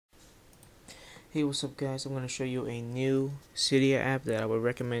Hey, what's up guys? I'm going to show you a new Cydia app that I would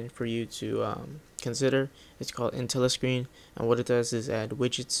recommend for you to consider. It's called Intelliscreen, and what it does is add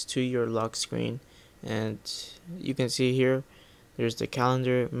widgets to your lock screen. And you can see here there's the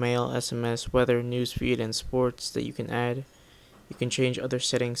calendar, mail, SMS, weather, newsfeed, and sports that you can add. You can change other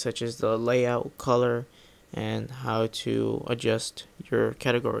settings such as the layout, color, and how to adjust your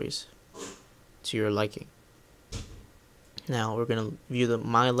categories to your liking. Now we're going to view the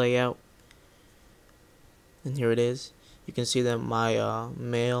My layout. And here it is. You can see that my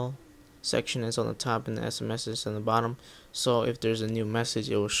mail section is on the top and the SMS is on the bottom, so if there's a new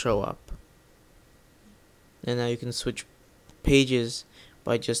message it will show up. And now you can switch pages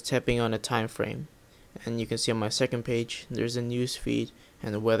by just tapping on a time frame, and you can see on my second page there's a news feed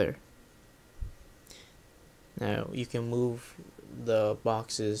and the weather. Now you can move the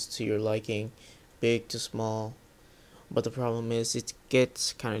boxes to your liking, big to small, but the problem is it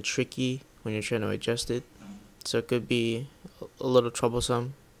gets kind of tricky when you're trying to adjust it. So it could be a little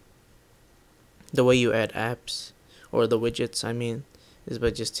troublesome. The way you add apps, or the widgets I mean, is by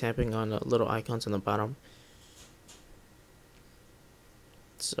just tapping on the little icons on the bottom.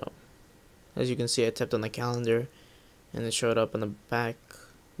 So as you can see, I tapped on the calendar and it showed up on the back,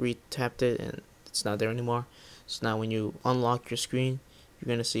 re-tapped it and it's not there anymore. So now when you unlock your screen,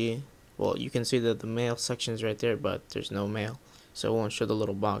 you're gonna see, well, you can see that the mail section is right there, but there's no mail, so it won't show the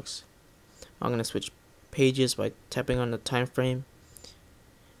little box. I'm gonna switch pages by tapping on the time frame,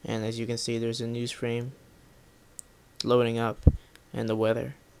 and as you can see there's a news frame loading up and the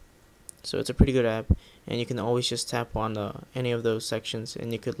weather. So it's a pretty good app, and you can always just tap on any of those sections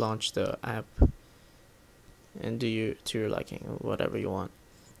and you could launch the app and do your liking or whatever you want.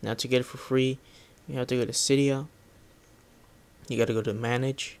 Now to get it for free, you have to go to Cydia. You got to go to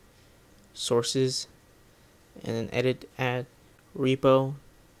manage, sources, and then edit at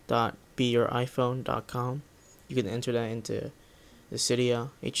repo.beyouriphone.com. You can enter that into the Cydia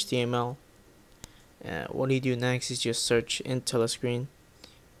HTML. What you do next is just search Intelliscreen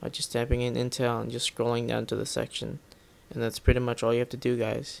by just tapping in Intel and just scrolling down to the section, and that's pretty much all you have to do,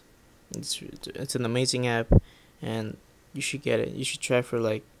 guys. It's an amazing app, and you should get it. You should try for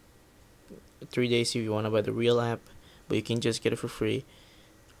like 3 days if you want to buy the real app, but you can just get it for free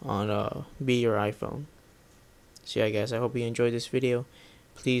on Be Your iPhone. So yeah guys, I hope you enjoyed this video.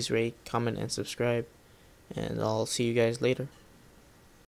 Please rate, comment, and subscribe, and I'll see you guys later.